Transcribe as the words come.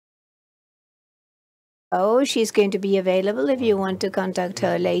Oh, she's going to be available if you want to contact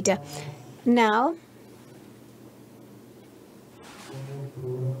her later. Now,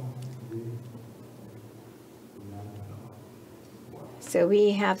 so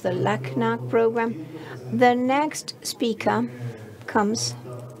we have the LACNAC program. The next speaker comes,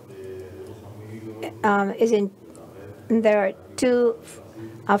 is in, there are two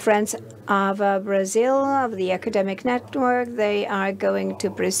friends of Brazil, of the academic network. They are going to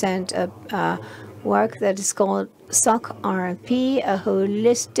present a work that is called SOC RNP, a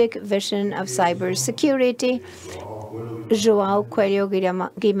holistic vision of cybersecurity. João Coelho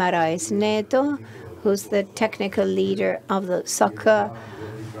Guimarães Neto, who's the technical leader of the SOC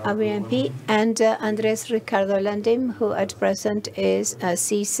RNP, and Andrés Ricardo Landim, who at present is a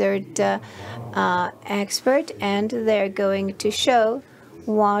CSERT expert, and they're going to show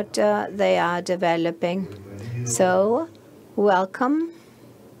what they are developing. So, welcome.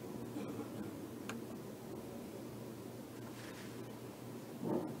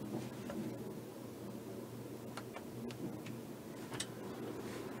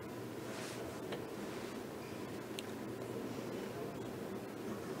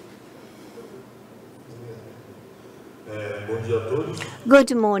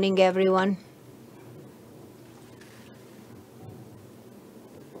 Good morning, everyone.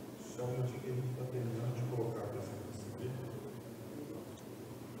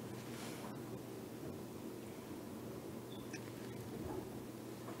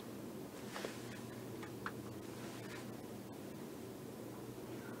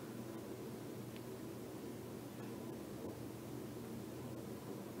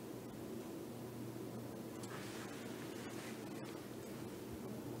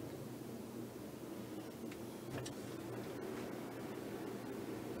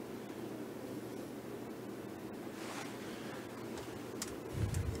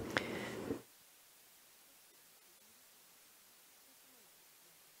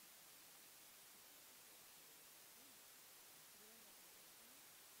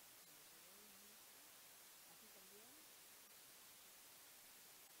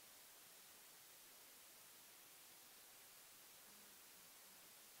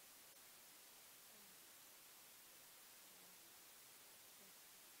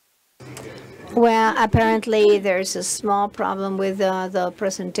 Well, apparently there's a small problem with the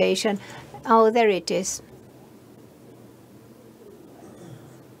presentation. Oh, there it is.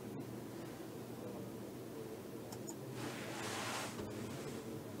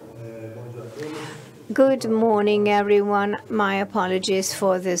 Good morning, everyone. My apologies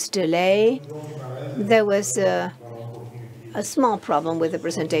for this delay. There was a small problem with the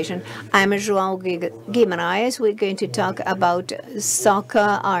presentation. I'm João Guimarães. We're going to talk about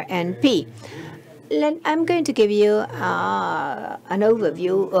soccer RNP. I'm going to give you an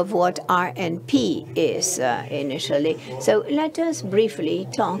overview of what RNP is initially. So let us briefly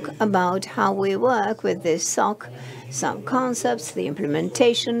talk about how we work with this SOC, some concepts, the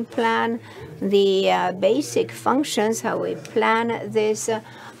implementation plan, the basic functions, how we plan this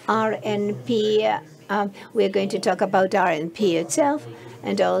RNP. We're going to talk about RNP itself,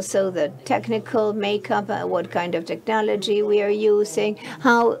 and also the technical makeup, what kind of technology we are using,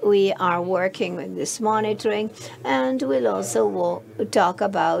 how we are working with this monitoring, and we'll also talk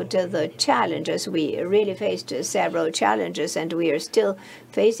about the challenges. We really faced several challenges, and we are still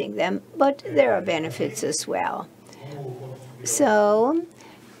facing them, but there are benefits as well. So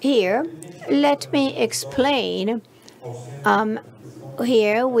here, let me explain.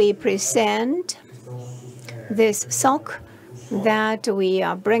 Here we present this SOC that we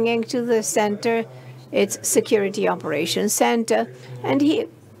are bringing to the center. It's Security Operations Center. And here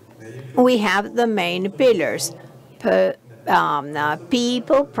we have the main pillars,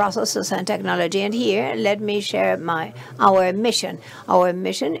 people, processes, and technology. And here, let me share our mission. Our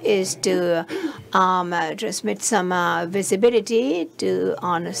mission is to transmit some visibility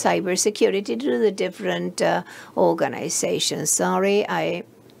on cybersecurity to the different organizations. Sorry, I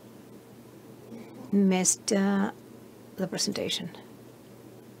missed the presentation.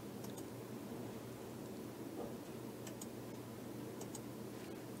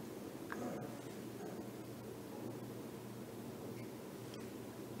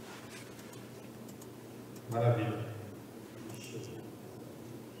 Maravilha.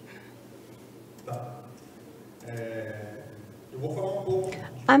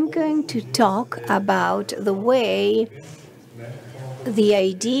 I'm going to talk about the way the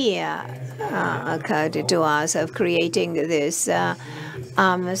idea occurred to us of creating this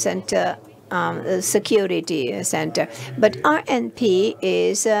center security center. But RNP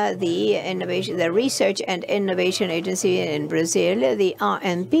is the research and innovation agency in Brazil. The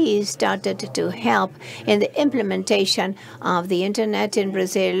RNP started to help in the implementation of the internet in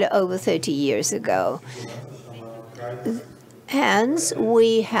Brazil over 30 years ago. Hence,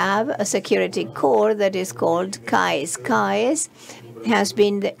 we have a security core that is called CAIS. CAIS has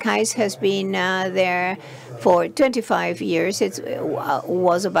been there for 25 years. It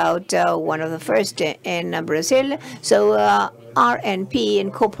was about one of the first in Brazil. So RNP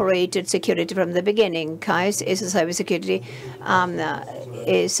incorporated security from the beginning. CAIS is a cybersecurity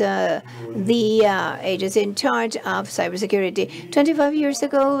is the agency in charge of cybersecurity. 25 years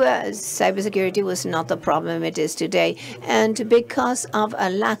ago, cybersecurity was not the problem it is today. And because of a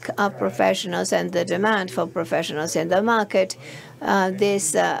lack of professionals and the demand for professionals in the market,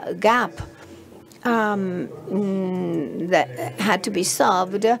 this gap that had to be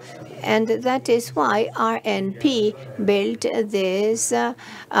solved, and that is why RNP built this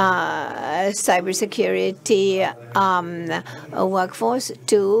cybersecurity workforce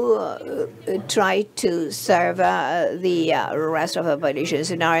to try to serve the rest of the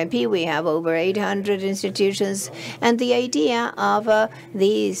populations. In RNP, we have over 800 institutions, and the idea of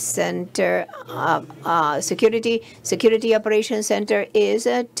the center security operations center is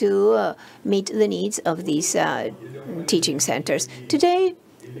to meet the needs of these teaching centers. Today,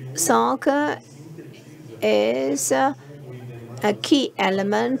 SOC is a key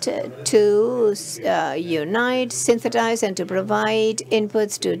element to unite, synthesize, and to provide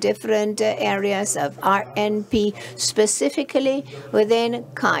inputs to different areas of RNP, specifically within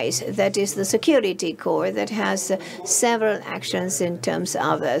CAIS, that is the security core that has several actions in terms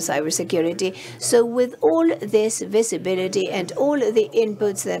of cybersecurity. So with all this visibility and all the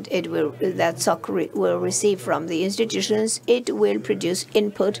inputs that SOC will receive from the institutions, it will produce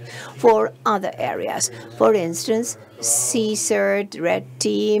input for other areas. For instance, CSIRT, Red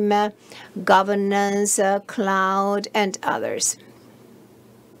Team, governance, cloud, and others.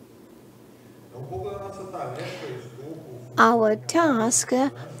 Our task,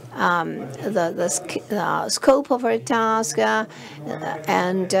 the scope of our task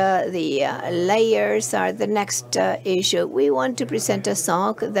and the layers are the next issue. We want to present a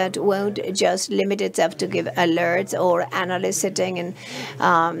SOC that won't just limit itself to give alerts or analysts sitting in,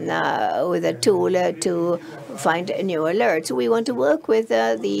 with a tool to find new alerts. We want to work with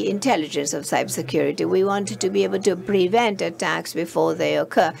the intelligence of cybersecurity. We want to be able to prevent attacks before they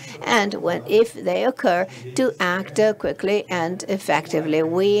occur, and if they occur, to act quickly and effectively.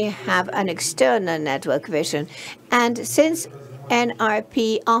 We have an external network vision, and since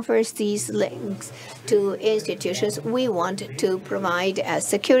NRP offers these links to institutions, we want to provide a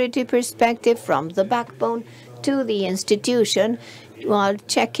security perspective from the backbone to the institution, while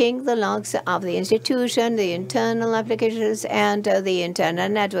checking the logs of the institution, the internal applications, and the internal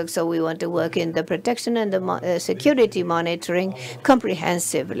network. So we want to work in the protection and the security monitoring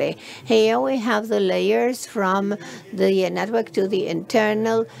comprehensively. Here we have the layers from the network to the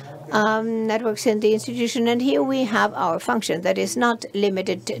internal networks in the institution, and here we have our function that is not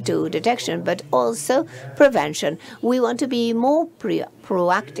limited to detection but also prevention. We want to be more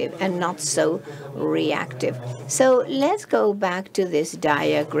proactive and not so reactive. So let's go back to this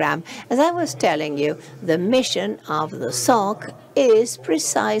diagram. As I was telling you, the mission of the SOC is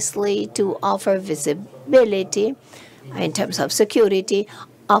precisely to offer visibility in terms of security,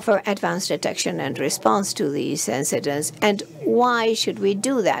 offer advanced detection and response to these incidents. And why should we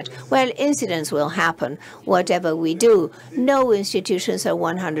do that? Well, incidents will happen, whatever we do. No institutions are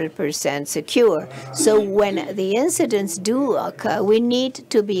 100% secure. So when the incidents do occur, we need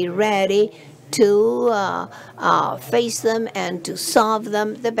to be ready to face them and to solve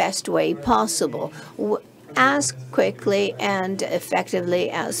them the best way possible, as quickly and effectively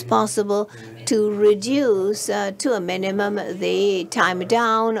as possible, to reduce to a minimum the time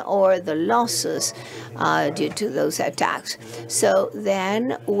down or the losses due to those attacks. So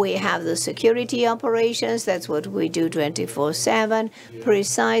then we have the security operations. That's what we do 24/7,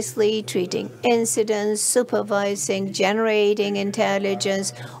 precisely treating incidents, supervising, generating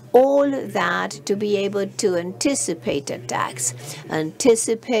intelligence, all that to be able to anticipate attacks,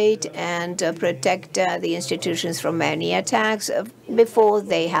 anticipate and protect the institutions from any attacks before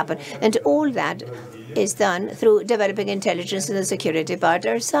they happen. And all that is done through developing intelligence in the security part.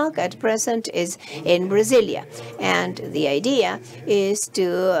 Our SOC at present is in Brasilia, and the idea is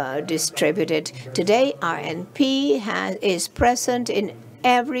to distribute it. Today, RNP is present in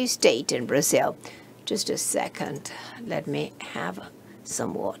every state in Brazil. Just a second. Let me have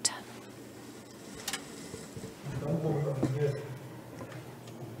some water.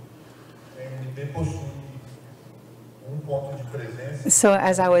 So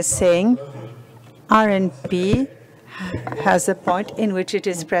as I was saying, RNP has a point in which it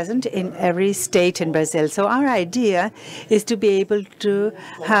is present in every state in Brazil. So our idea is to be able to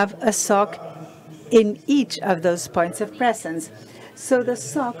have a SOC in each of those points of presence. So the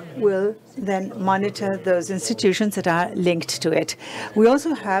SOC will then monitor those institutions that are linked to it. We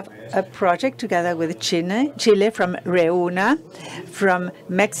also have a project together with Chile from Reuna, from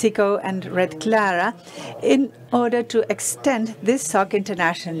Mexico and Red Clara, in order to extend this SOC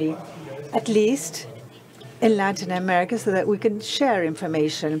internationally, at least in Latin America, so that we can share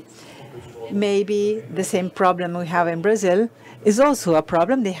information. Maybe the same problem we have in Brazil is also a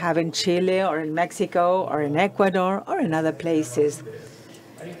problem they have in Chile or in Mexico or in Ecuador or in other places.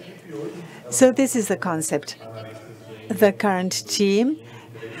 So this is the concept. The current team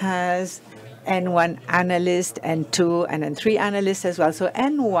has N1 analyst, N2, and N3 analysts as well. So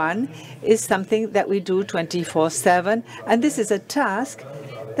N1 is something that we do 24/7, and this is a task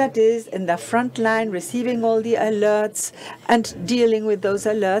that is in the front line, receiving all the alerts and dealing with those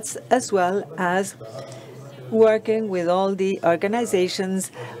alerts, as well as working with all the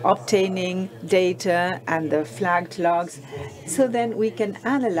organizations, obtaining data and the flagged logs. So then we can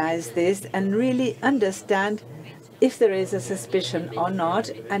analyze this and really understand if there is a suspicion or not,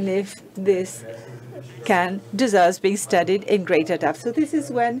 and if this deserves being studied in greater depth. So this is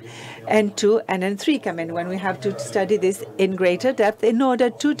when N2 and N3 come in, when we have to study this in greater depth in order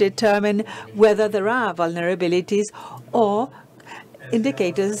to determine whether there are vulnerabilities or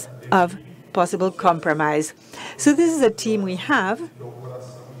indicators of possible compromise. So this is a team we have.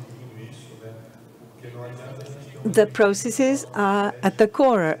 The processes are at the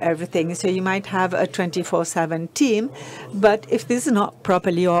core of everything. So you might have a 24/7 team, but if this is not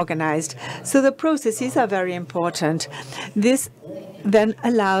properly organized. So the processes are very important. This then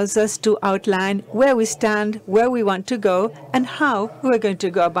allows us to outline where we stand, where we want to go, and how we're going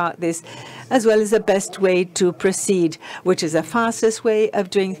to go about this, as well as the best way to proceed, which is the fastest way of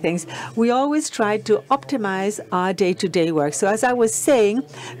doing things. We always try to optimize our day-to-day work. So as I was saying,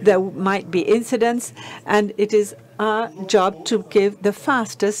 there might be incidents, and it is our job to give the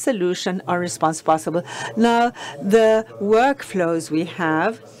fastest solution or response possible. Now, the workflows we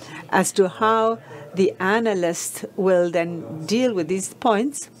have as to how the analysts will then deal with these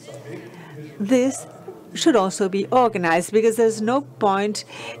points, this should also be organized, because there's no point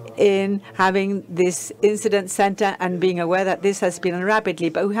in having this incident center and being aware that this has been rapidly,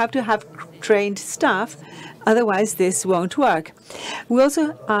 but we have to have trained staff, otherwise this won't work. We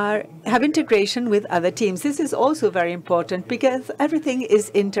also have integration with other teams. This is also very important because everything is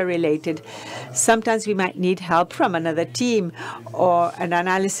interrelated. Sometimes we might need help from another team or an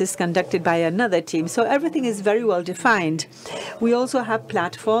analysis conducted by another team. So everything is very well defined. We also have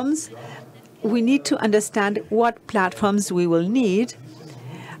platforms. We need to understand what platforms we will need,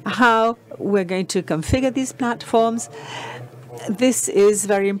 how we're going to configure these platforms. This is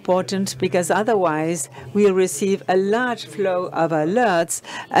very important because otherwise we'll receive a large flow of alerts,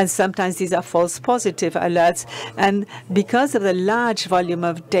 and sometimes these are false positive alerts. And because of the large volume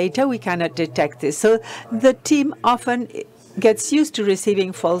of data, we cannot detect this. So the team often gets used to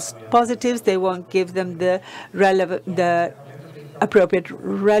receiving false positives. They won't give them the appropriate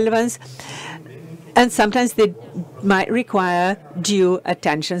relevance. And sometimes they might require due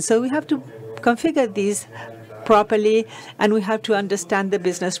attention. So we have to configure these properly, and we have to understand the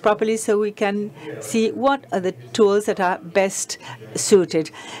business properly so we can see what are the tools that are best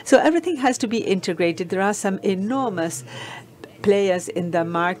suited. So everything has to be integrated. There are some enormous players in the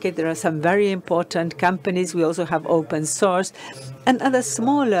market. There are some very important companies. We also have open source and other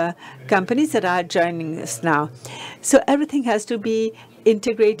smaller companies that are joining us now. So everything has to be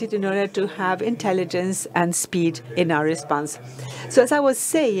integrated in order to have intelligence and speed in our response. So as I was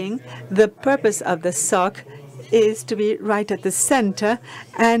saying, the purpose of the SOC is to be right at the center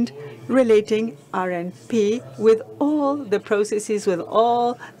and relating RNP with all the processes, with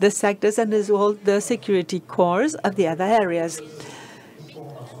all the sectors, and as well the security cores of the other areas.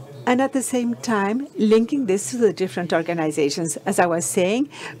 And at the same time, linking this to the different organizations. As I was saying,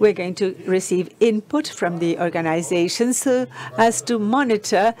 we're going to receive input from the organizations so as to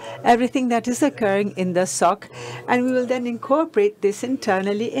monitor everything that is occurring in the SOC, and we will then incorporate this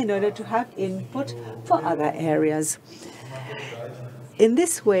internally in order to have input for other areas. In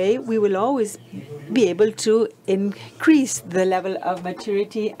this way, we will always be able to increase the level of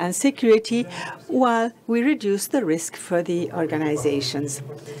maturity and security while we reduce the risk for the organizations.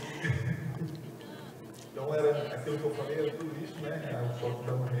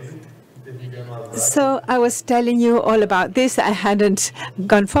 So I was telling you all about this. I hadn't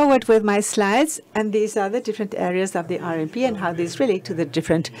gone forward with my slides, and these are the different areas of the RNP and how these relate to the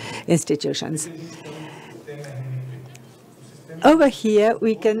different institutions. Over here,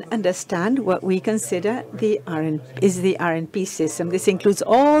 we can understand what we consider the RNP system. This includes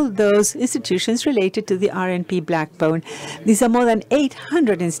all those institutions related to the RNP backbone. These are more than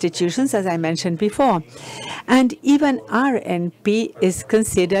 800 institutions, as I mentioned before. And even RNP is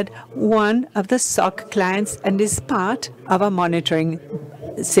considered one of the SOC clients and is part of a monitoring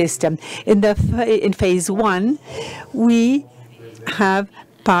system. In phase 1, we have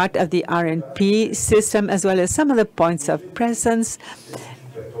part of the RNP system, as well as some of the points of presence,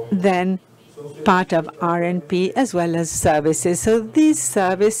 then part of RNP, as well as services. So these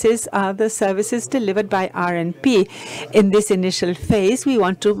services are the services delivered by RNP. In this initial phase, we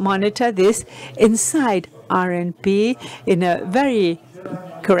want to monitor this inside RNP in a very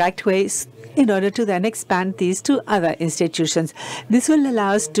correct way in order to then expand these to other institutions. This will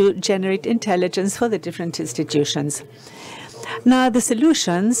allow us to generate intelligence for the different institutions. Now, the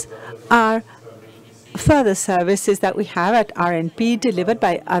solutions are further services that we have at RNP delivered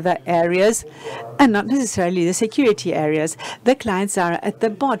by other areas and not necessarily the security areas. The clients are at the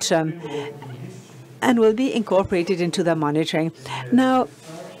bottom and will be incorporated into the monitoring. Now,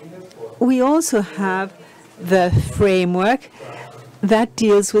 we also have the framework that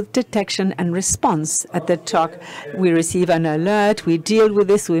deals with detection and response at the top. We receive an alert, we deal with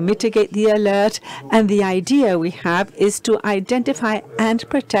this, we mitigate the alert, and the idea we have is to identify and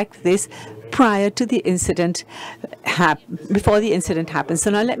protect this prior to the incident, before the incident happens.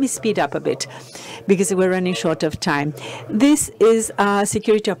 So now let me speed up a bit because we're running short of time. This is a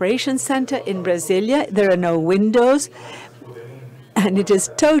security operations center in Brasilia. There are no windows, and it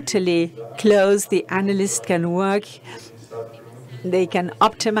is totally closed. The analyst can work. They can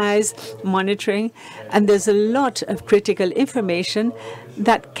optimize monitoring, and there's a lot of critical information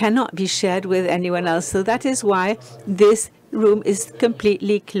that cannot be shared with anyone else. So that is why this room is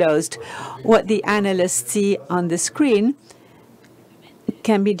completely closed. What the analysts see on the screen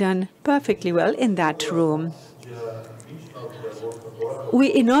can be done perfectly well in that room.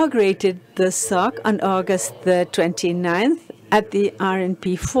 We inaugurated the SOC on August the 29th at the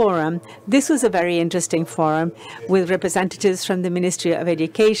RNP Forum. This was a very interesting forum with representatives from the Ministry of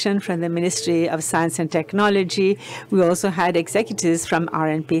Education, from the Ministry of Science and Technology. We also had executives from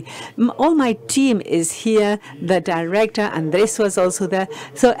RNP. All my team is here. The director, Andres, was also there.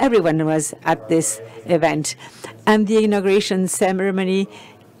 So everyone was at this event. And the inauguration ceremony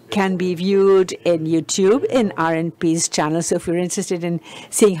can be viewed in YouTube in RNP's channel. So if you're interested in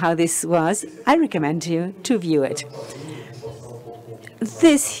seeing how this was, I recommend you to view it.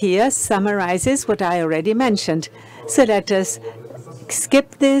 This here summarizes what I already mentioned. So let us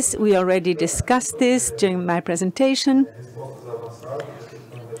skip this. We already discussed this during my presentation.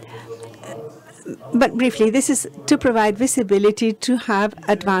 But briefly, this is to provide visibility to have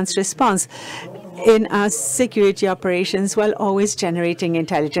advanced response in our security operations while always generating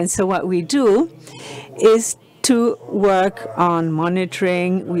intelligence. So what we do is to work on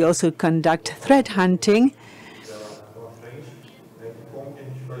monitoring. We also conduct threat hunting.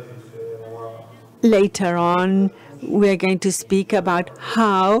 Later on, we're going to speak about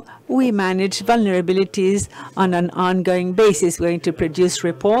how we manage vulnerabilities on an ongoing basis. We're going to produce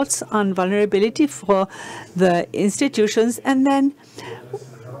reports on vulnerability for the institutions, and then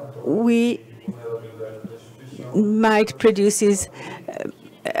we might produce these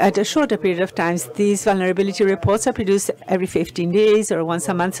at a shorter period of time. These vulnerability reports are produced every 15 days or once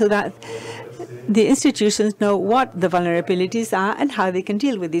a month so that the institutions know what the vulnerabilities are and how they can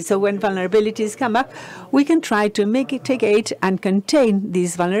deal with these. So when vulnerabilities come up, we can try to mitigate and contain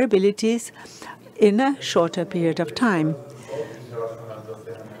these vulnerabilities in a shorter period of time.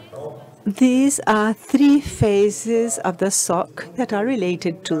 These are three phases of the SOC that are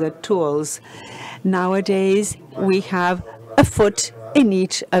related to the tools. Nowadays, we have a foot in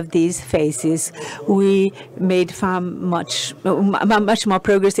each of these phases. We made much more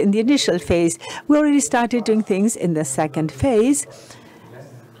progress in the initial phase. We already started doing things in the second phase,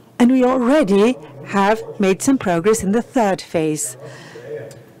 and we already have made some progress in the third phase.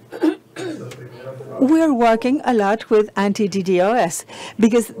 We're working a lot with anti-DDoS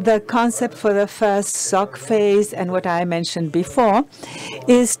because the concept for the first SOC phase and what I mentioned before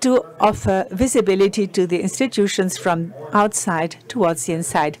is to offer visibility to the institutions from outside towards the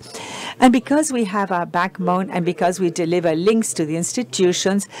inside. And because we have our backbone and because we deliver links to the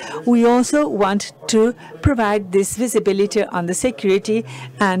institutions, we also want to provide this visibility on the security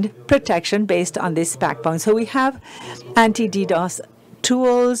and protection based on this backbone. So we have anti-DDoS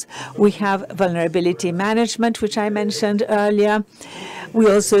tools. We have vulnerability management, which I mentioned earlier. We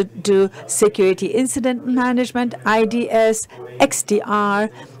also do security incident management, IDS, XDR.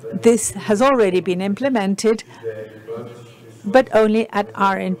 This has already been implemented, but only at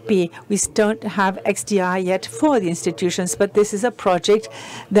RNP. We don't have XDR yet for the institutions, but this is a project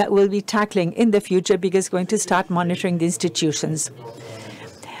that we'll be tackling in the future because we're going to start monitoring the institutions.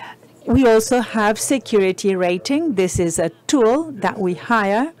 We also have security rating. This is a tool that we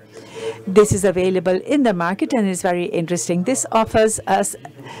hire. This is available in the market and is very interesting. This offers us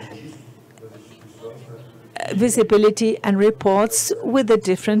visibility and reports with the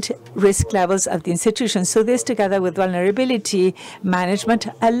different risk levels of the institution. So this, together with vulnerability management,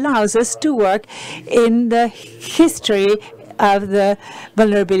 allows us to work in the history of the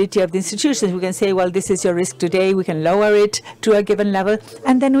vulnerability of the institutions. We can say, well, this is your risk today. We can lower it to a given level.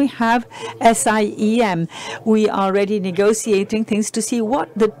 And then we have SIEM. We are already negotiating things to see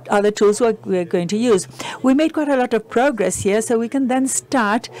what the other tools we're going to use. We made quite a lot of progress here, so we can then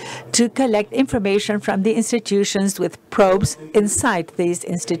start to collect information from the institutions with probes inside these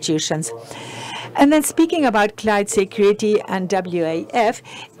institutions. And then speaking about cloud security and WAF,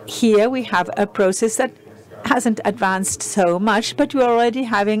 here we have a process that hasn't advanced so much, but we're already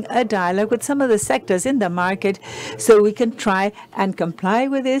having a dialogue with some of the sectors in the market so we can try and comply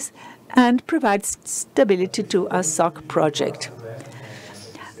with this and provide stability to our SOC project.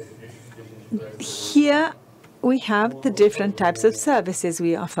 Here we have the different types of services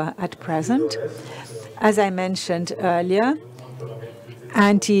we offer at present. As I mentioned earlier,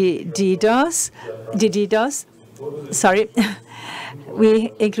 anti-DDoS,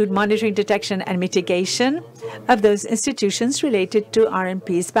 we include monitoring, detection, and mitigation of those institutions related to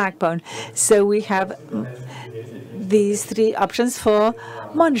RNP's backbone. So we have these three options for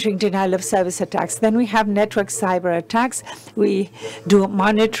monitoring denial of service attacks. Then we have network cyber attacks. We do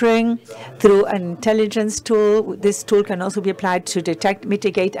monitoring through an intelligence tool. This tool can also be applied to detect,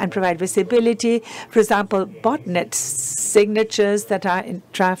 mitigate, and provide visibility. For example, botnet signatures that are in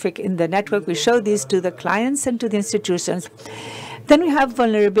traffic in the network. We show these to the clients and to the institutions. Then we have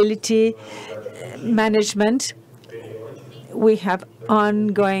vulnerability management. We have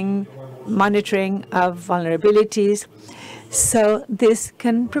ongoing monitoring of vulnerabilities. So this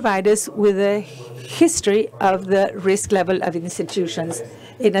can provide us with a history of the risk level of institutions.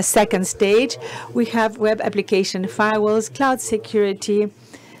 In a second stage, we have web application firewalls, cloud security,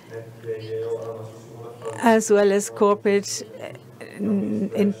 as well as corporate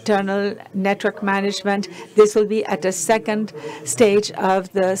internal network management. This will be at a second stage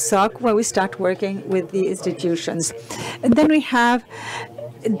of the SOC where we start working with the institutions. And then we have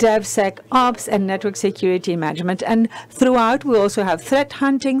DevSecOps and network security management. And throughout, we also have threat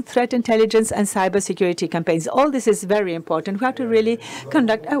hunting, threat intelligence, and cybersecurity campaigns. All this is very important. We have to really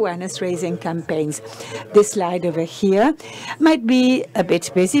conduct awareness-raising campaigns. This slide over here might be a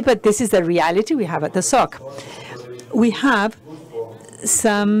bit busy, but this is the reality we have at the SOC. We have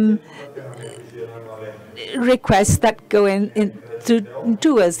some requests that go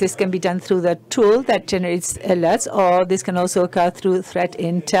to us. This can be done through the tool that generates alerts, or this can also occur through threat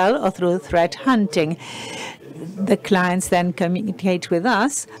intel or through threat hunting. The clients then communicate with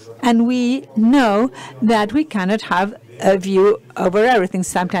us, and we know that we cannot have a view over everything.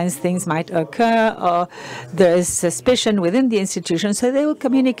 Sometimes things might occur, or there is suspicion within the institution, so they will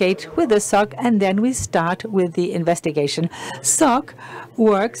communicate with the SOC, and then we start with the investigation. SOC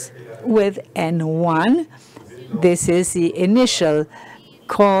works with N1. This is the initial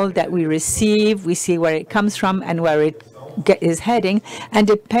call that we receive. We see where it comes from and where it is heading, and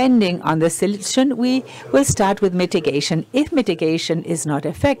depending on the solution, we will start with mitigation. If mitigation is not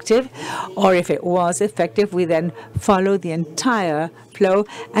effective, or if it was effective, we then follow the entire flow,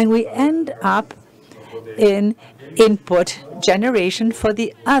 and we end up in input generation for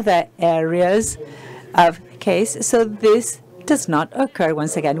the other areas of case. So this does not occur.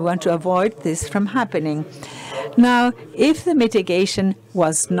 Once again, we want to avoid this from happening. Now, if the mitigation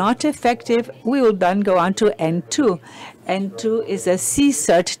was not effective, we will then go on to N2. N2 is a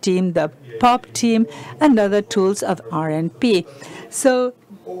CSERT team, the POP team, and other tools of RNP. So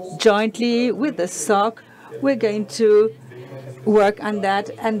jointly with the SOC, we're going to work on that,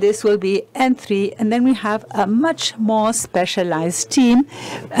 and this will be N3. And then we have a much more specialized team,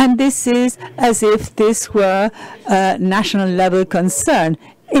 and this is as if this were a national level concern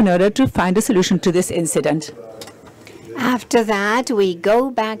in order to find a solution to this incident. After that, we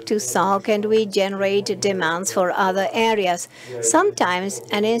go back to SOC and we generate demands for other areas. Sometimes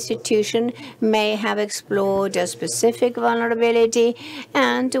an institution may have explored a specific vulnerability,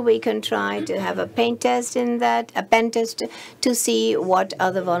 and we can try to have a pen test to see what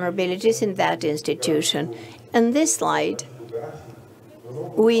other vulnerabilities in that institution. In this slide,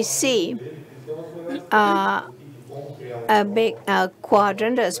 we see a big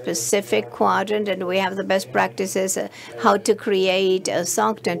quadrant, a specific quadrant, and we have the best practices, how to create a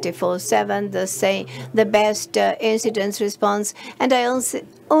SOC 24/7, the best incident response. And I also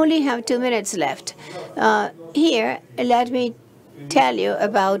only have 2 minutes left. Here, let me tell you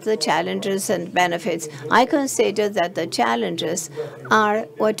about the challenges and benefits. I consider that the challenges are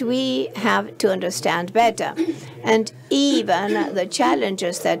what we have to understand better. And even the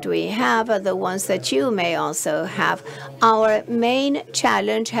challenges that we have are the ones that you may also have. Our main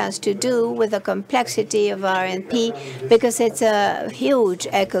challenge has to do with the complexity of RNP because it's a huge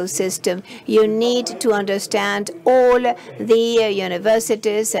ecosystem. You need to understand all the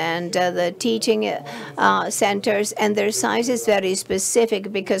universities and the teaching centers, and their size is very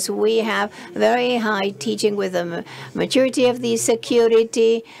specific because we have very high teaching with the maturity of these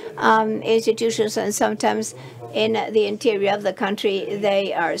security institutions, and sometimes in the interior of the country,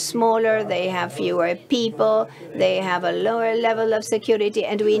 they are smaller, they have fewer people, they have a lower level of security,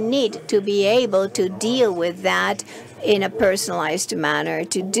 and we need to be able to deal with that in a personalized manner.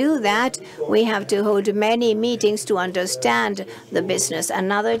 To do that, we have to hold many meetings to understand the business.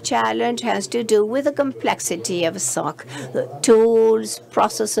 Another challenge has to do with the complexity of SOC, the tools,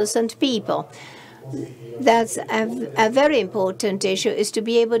 processes, and people. That's a very important issue, is to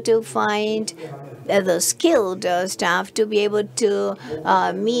be able to find the skilled staff to be able to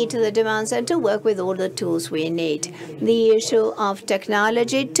meet the demands and to work with all the tools we need. The issue of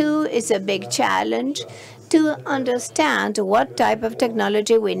technology, too, is a big challenge to understand what type of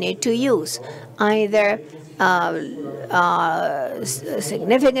technology we need to use, either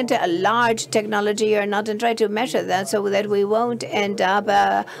significant, a large technology or not, and try to measure that so that we won't end up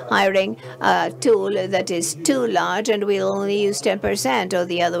hiring a tool that is too large and we'll only use 10%, or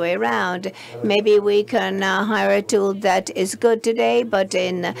the other way around. Maybe we can hire a tool that is good today, but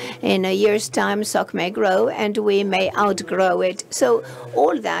in a year's time, SOC may grow and we may outgrow it. So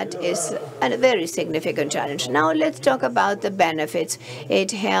all that is a very significant challenge. Now let's talk about the benefits.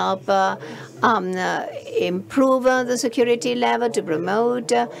 It helps improve the security level, to promote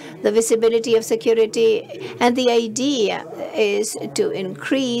the visibility of security, and the idea is to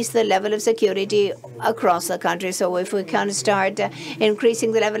increase the level of security across the country. So if we can start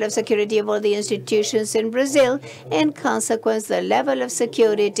increasing the level of security of all the institutions in Brazil, in consequence, the level of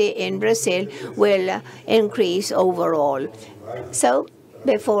security in Brazil will increase overall. So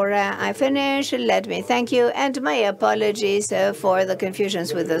before I finish, let me thank you, and my apologies for the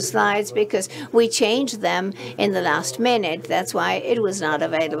confusions with the slides, because we changed them in the last minute. That's why it was not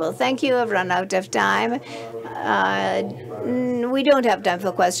available. Thank you. I've run out of time. We don't have time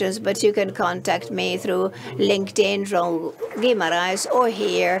for questions, but you can contact me through LinkedIn, João Guimarães, or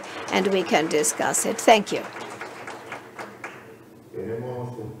here, and we can discuss it. Thank you.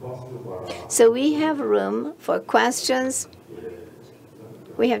 So we have room for questions.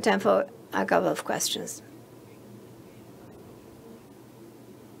 We have time for a couple of questions.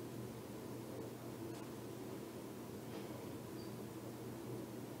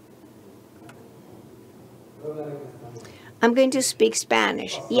 I'm going to speak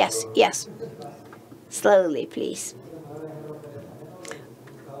Spanish. Yes, yes. Slowly, please.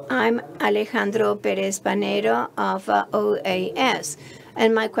 I'm Alejandro Perez Panero of OAS,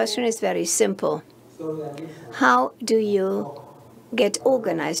 and my question is very simple. How do you get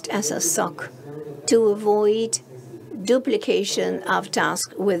organized as a SOC to avoid duplication of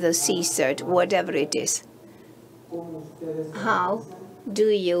tasks with a CCERT, whatever it is? How do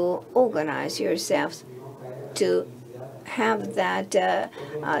you organize yourselves to have that,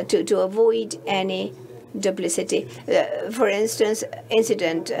 to avoid any duplicity? For instance,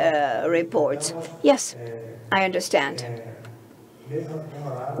 incident reports. Yes, I understand.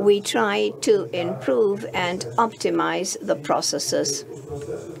 We try to improve and optimize the processes,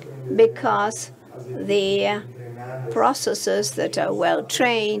 because the processes that are well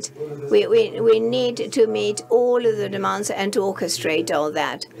trained, we need to meet all of the demands and to orchestrate all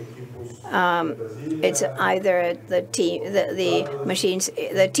that. It's either the teams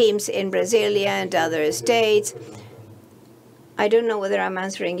in Brasilia and other states. I don't know whether I'm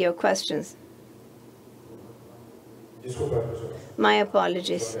answering your questions. My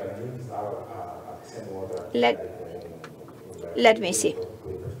apologies. Let me see.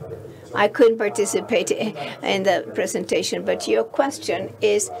 I couldn't participate in the presentation, but your question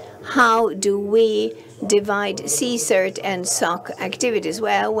is, how do we divide CSIRT and SOC activities?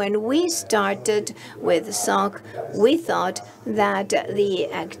 Well, when we started with SOC, we thought that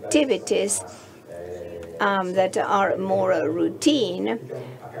the activities that are more routine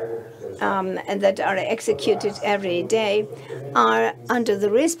and that are executed every day are under the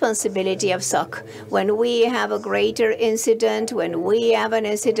responsibility of SOC. When we have a greater incident, when we have an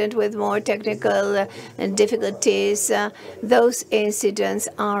incident with more technical difficulties, those incidents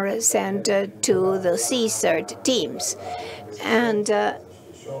are sent to the CSIRT teams. And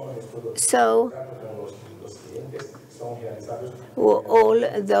so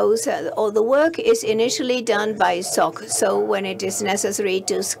all the work is initially done by SOC. So when it is necessary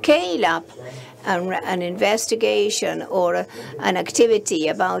to scale up an investigation or an activity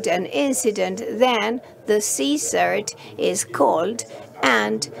about an incident, then the CSIRT is called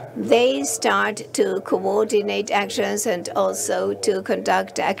and they start to coordinate actions and also to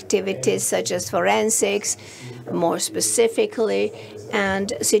conduct activities such as forensics, more specifically,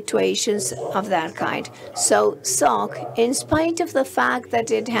 and situations of that kind. So SOC, in spite of the fact that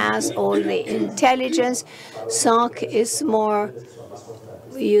it has all the intelligence, SOC is more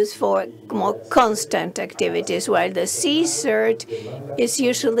used for more constant activities, while the CSIRT is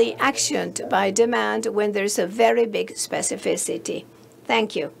usually actioned by demand when there's a very big specificity.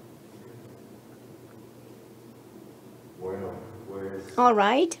 Thank you. All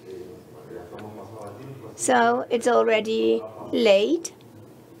right. So it's already late.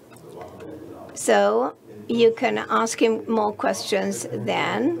 So you can ask him more questions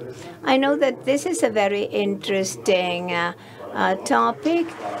then. I know that this is a very interesting topic.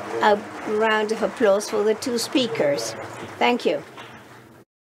 A round of applause for the two speakers. Thank you.